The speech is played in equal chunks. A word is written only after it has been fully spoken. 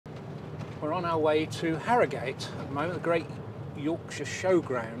We're on our way to Harrogate at the moment, the great Yorkshire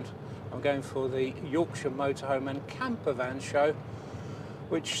Showground. I'm going for the Yorkshire Motorhome and Campervan show,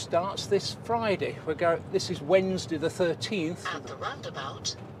 which starts this Friday. This is Wednesday the 13th. At the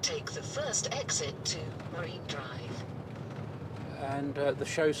roundabout, take the first exit to Marine Drive. And the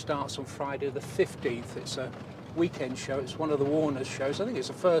show starts on Friday the 15th. It's a weekend show. It's one of the Warner's shows. I think it's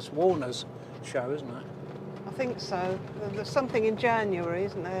the first Warner's show, isn't it? I think so. There's something in January,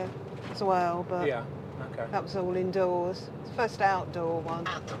 isn't there, as well? But yeah, okay. That was all indoors. It's the first outdoor one.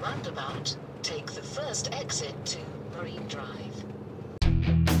 At the roundabout, take the first exit to Marine Drive.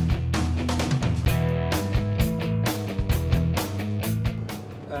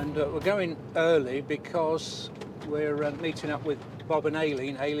 And we're going early because we're meeting up with Bob and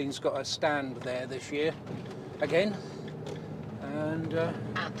Aileen. Aileen's got a stand there this year, again. And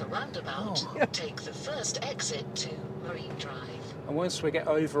at the roundabout, take the first exit to Marine Drive. And once we get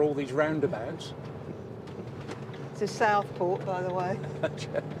over all these roundabouts... This is Southport, by the way.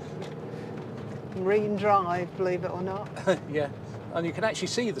 Marine Drive, believe it or not. Yeah, and you can actually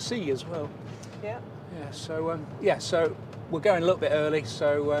see the sea as well. Yeah. Yeah, so we're going a little bit early,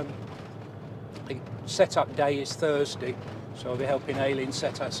 so the set-up day is Thursday, so I'll be helping Aileen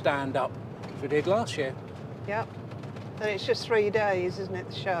set up stand-up, as we did last year. Yep. And it's just 3 days, isn't it,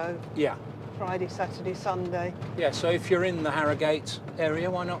 the show? Yeah. Friday, Saturday, Sunday. Yeah, so if you're in the Harrogate area,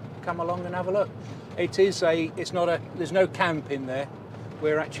 why not come along and have a look? There's no camp in there.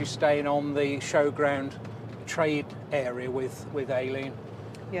 We're actually staying on the showground trade area with Aileen.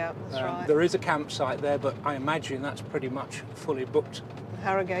 Yeah, that's right. There is a campsite there, but I imagine that's pretty much fully booked.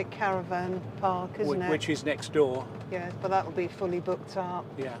 Harrogate Caravan Park, isn't it? Which is next door. Yeah, but that'll be fully booked up.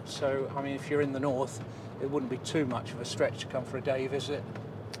 Yeah, so, I mean, if you're in the north, it wouldn't be too much of a stretch to come for a day visit.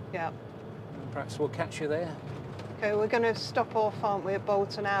 Yeah. And perhaps we'll catch you there. Okay, we're going to stop off, aren't we, at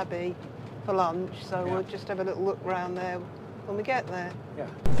Bolton Abbey for lunch, so we'll just have a little look round there when we get there. Yeah.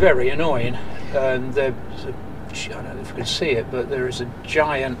 Very annoying. And I don't know if you can see it, but there is a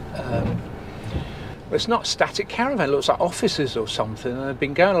giant... well, it's not a static caravan, it looks like offices or something, and they've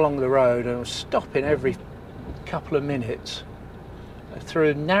been going along the road and stopping every couple of minutes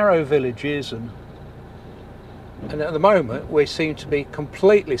through narrow villages, and at the moment we seem to be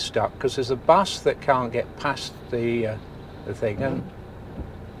completely stuck because there's a bus that can't get past the thing, and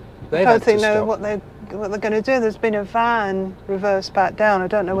I don't think know what they're going to do. There's been a van reversed back down. I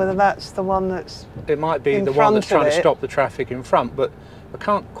don't know whether that's the one that's It might be the one that's trying to stop the traffic in front, but I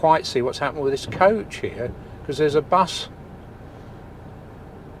can't quite see what's happening with this coach here because there's a bus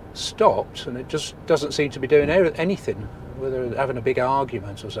stopped and it just doesn't seem to be doing anything, whether they're having a big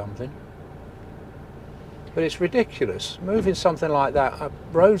argument or something. But it's ridiculous, moving something like that,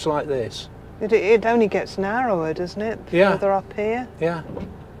 roads like this. It only gets narrower, doesn't it? Yeah. Further up here. Yeah.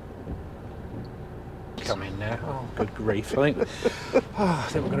 Come in now. Oh, good grief. I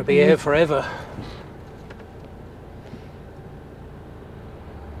think we're going to be here forever.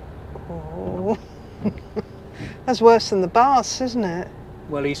 Oh. That's worse than the bus, isn't it?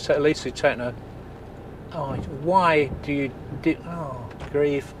 Well, at least he's taking a... Oh, why do you... Oh,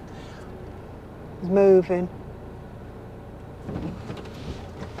 grief. It's moving.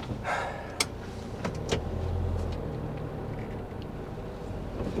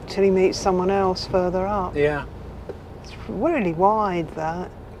 Until he meets someone else further up. Yeah. It's really wide, that.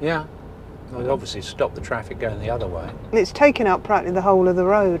 Yeah. Well, it obviously stopped the traffic going the other way. It's taken up practically the whole of the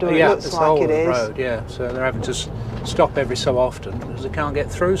road, or yeah, it looks it's like the whole it of the is. road, yeah. So they're having to stop every so often because they can't get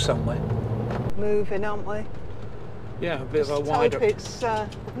through somewhere. Moving, aren't we? Yeah, a bit Just of a wider... hope it's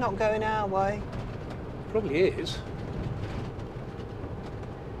not going our way. Probably is.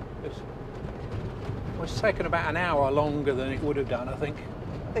 It's taken about an hour longer than it would have done, I think.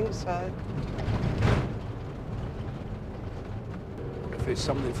 I think so. I wonder if it's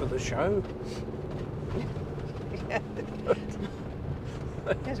something for the show. Yeah.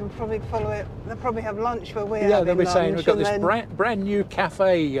 Yes, we'll probably follow it. They'll probably have lunch where we're having Yeah, they'll be lunch, saying we've got this then... brand new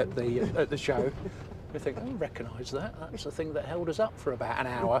cafe at the show. We think, oh, I recognise that. That's the thing that held us up for about an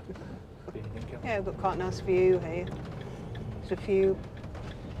hour. Yeah, we've got quite a nice view here. There's a few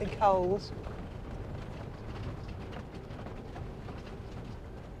big holes.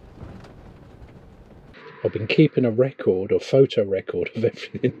 I've been keeping a photo record of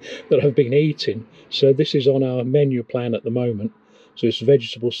everything that I've been eating. So this is on our menu plan at the moment. So it's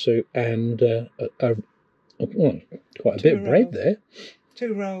vegetable soup and quite a bit of bread there.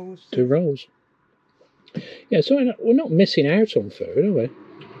 2 rolls. 2 rolls. Yeah, so we're not missing out on food, are we?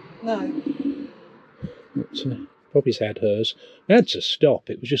 No. But, Poppy's had hers. I had to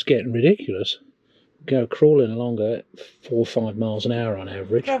stop. It was just getting ridiculous. go crawling along at 4 or 5 miles an hour on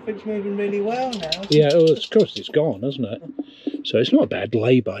average. Traffic's moving really well now. Yeah, well, of course it's gone, hasn't it? So it's not a bad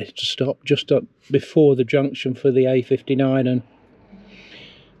lay-by to stop just up before the junction for the A59 and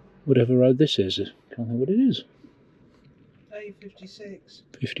whatever road this is. I can't think what it is. A56.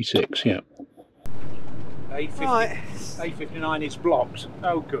 56, yeah. Right. A59 is blocked.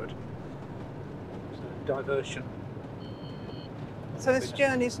 Oh, good. So, diversion. So this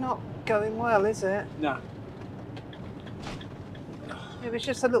journey's not going well, is it? No. It was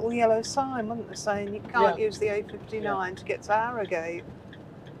just a little yellow sign, wasn't there, saying you can't use the A59 to get to Harrogate.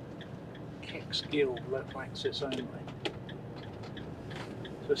 Kickskill, local access only.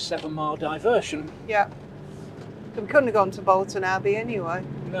 So a 7-mile diversion. Yeah. We couldn't have gone to Bolton Abbey anyway.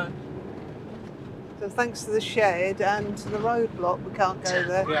 No. So thanks to the shed and to the roadblock, we can't go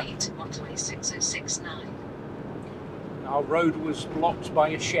there. Right, onto A6069. Our road was blocked by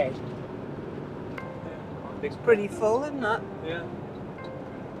a shed. It's pretty full, isn't it? Yeah.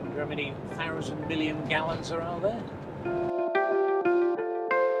 I wonder how many 1,000 million gallons are out there.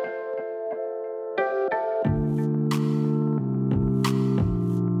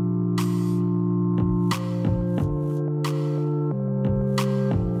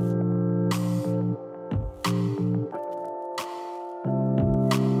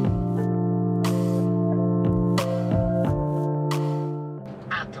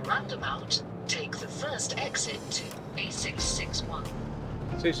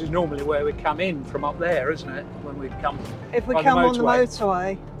 So this is normally where we come in from up there, isn't it? When we come. If we come on the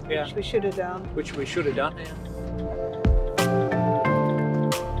motorway, yeah. Which we should have done. Which we should have done, yeah.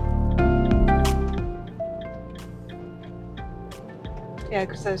 Yeah,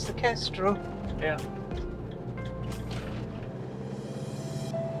 because there's the Kestrel. Yeah.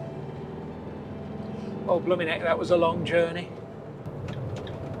 Oh, blooming heck, that was a long journey.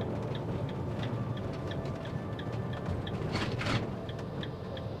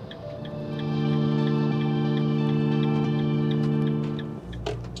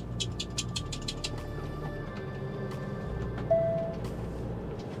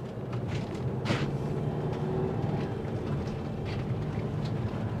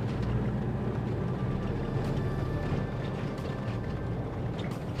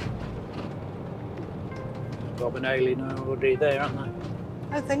 Bob and Aileen are already there, aren't they?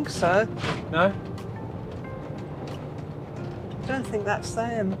 I think so. No? I don't think that's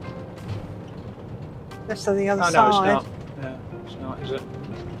them. That's on the other no, side. No, it's not. Yeah, it's not, is it?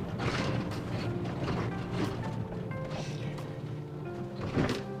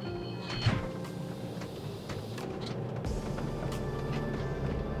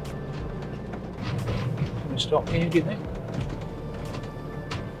 Can we stop here, do you think?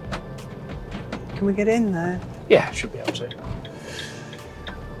 Can we get in there? Yeah, should be able to.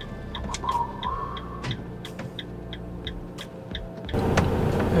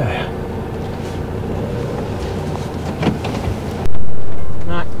 Yeah.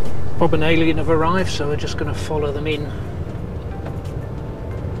 Right, Bob and Aileen have arrived, so we're just going to follow them in.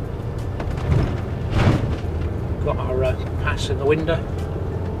 Got our pass in the window.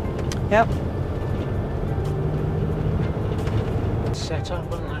 Yep. Set up,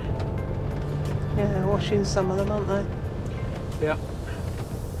 haven't they? Yeah, washing some of them, aren't they? Yeah.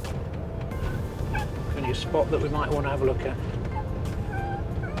 Can you spot that we might want to have a look at?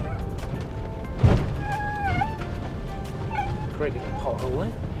 Great little pothole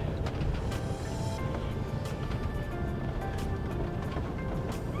there.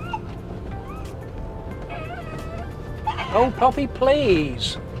 Oh, Poppy,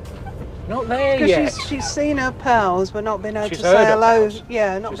 please. Not there yet. She's seen her pals, but not been able to She's say hello. Pals.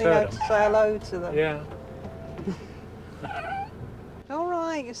 Yeah, not been able to say hello to them. Yeah. All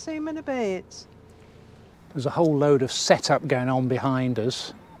right, you see them in a bit. There's a whole load of setup going on behind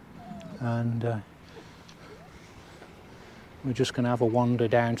us, and we're just going to have a wander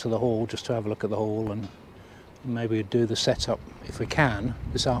down to the hall just to have a look at the hall, and maybe do the setup if we can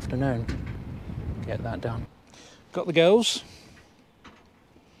this afternoon. Get that done. Got the girls.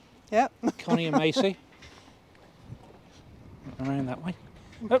 Yep. Connie and Macy. Around that way.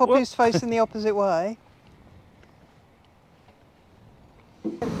 Poppy's facing the opposite way.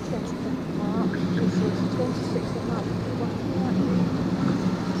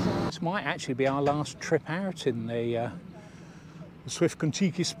 This might actually be our last trip out in the Swift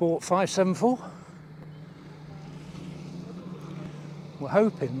Kon-Tiki Sport 574. We're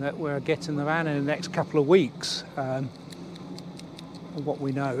hoping that we're getting the van in the next couple of weeks. What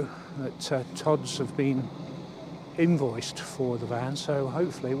we know that Todd's have been invoiced for the van, so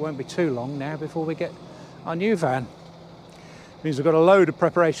hopefully it won't be too long now before we get our new van. Means we've got a load of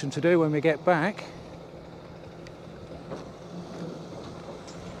preparation to do when we get back.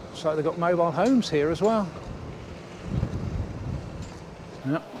 Looks like they've got mobile homes here as well.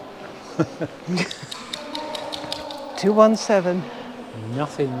 Yep. 217.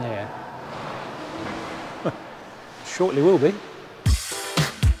 Nothing there. Shortly will be.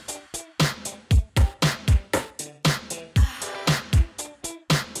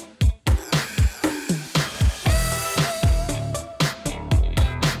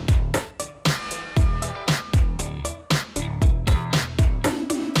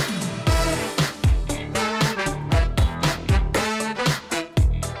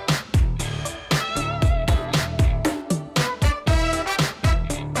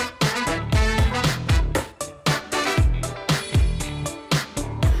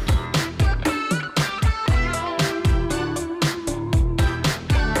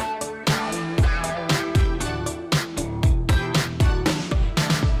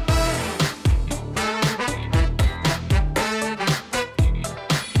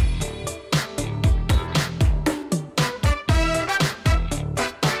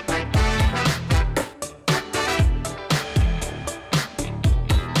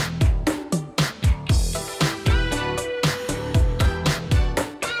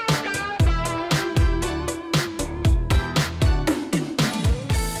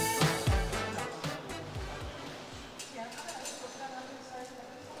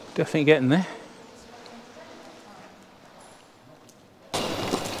 Definitely getting there.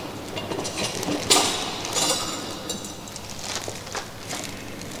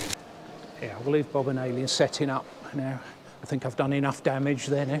 Yeah, we'll leave Bob and Aileen setting up now. I think I've done enough damage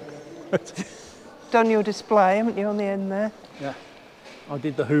there now. Done your display, haven't you, on the end there? Yeah, I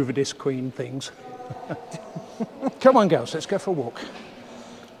did the Hoover Disc Queen things. Come on, girls, let's go for a walk.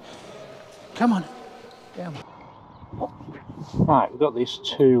 Come on. Yeah. Right, we've got these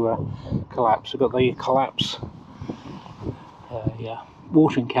two Colapz. We've got the Colapz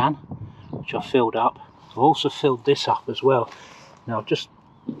watering can, which I've filled up. I've also filled this up as well. Now, I've just...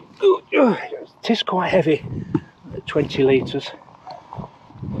 it is quite heavy, 20 litres.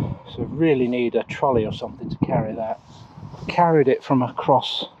 So I really need a trolley or something to carry that. I carried it from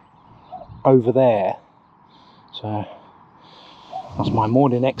across over there. So that's my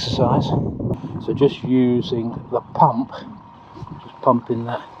morning exercise. So just using the pump, just pumping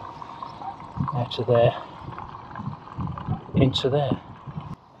that out of there into there.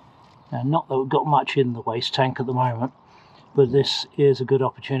 Now, not that we've got much in the waste tank at the moment, but this is a good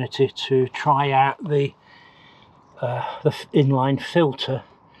opportunity to try out the inline filter.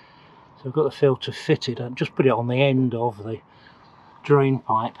 So I've got the filter fitted and just put it on the end of the drain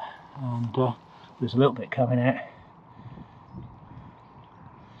pipe, and there's a little bit coming out.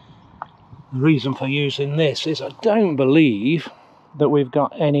 The reason for using this is I don't believe that we've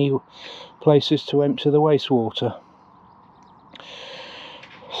got any places to empty the wastewater.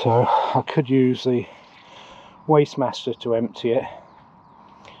 So I could use the Waste Master to empty it,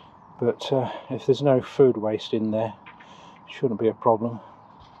 but if there's no food waste in there, it shouldn't be a problem.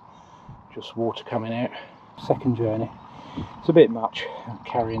 Just water coming out. Second journey. It's a bit much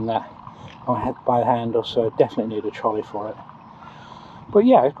carrying that by hand, or so definitely need a trolley for it. But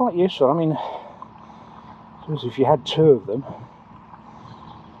yeah, it's quite useful. I mean, I suppose if you had two of them.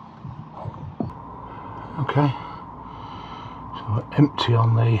 Okay, so empty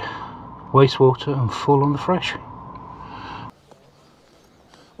on the wastewater and full on the fresh.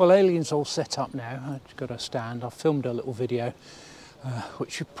 Well, Alien's all set up now. I've got a stand. I've filmed a little video,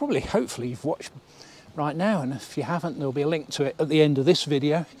 which you probably, hopefully, you've watched right now. And if you haven't, there'll be a link to it at the end of this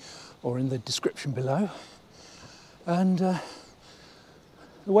video or in the description below. And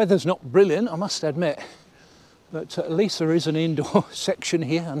the weather's not brilliant, I must admit, but at least there is an indoor section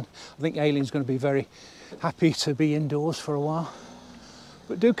here, and I think Alien's going to be very happy to be indoors for a while.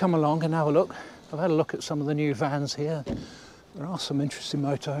 But do come along and have a look. I've had a look at some of the new vans here. There are some interesting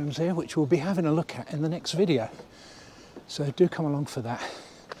motorhomes here, which we'll be having a look at in the next video. So do come along for that.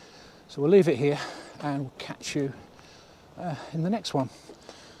 So we'll leave it here and we'll catch you in the next one.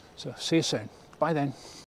 So see you soon. Bye then.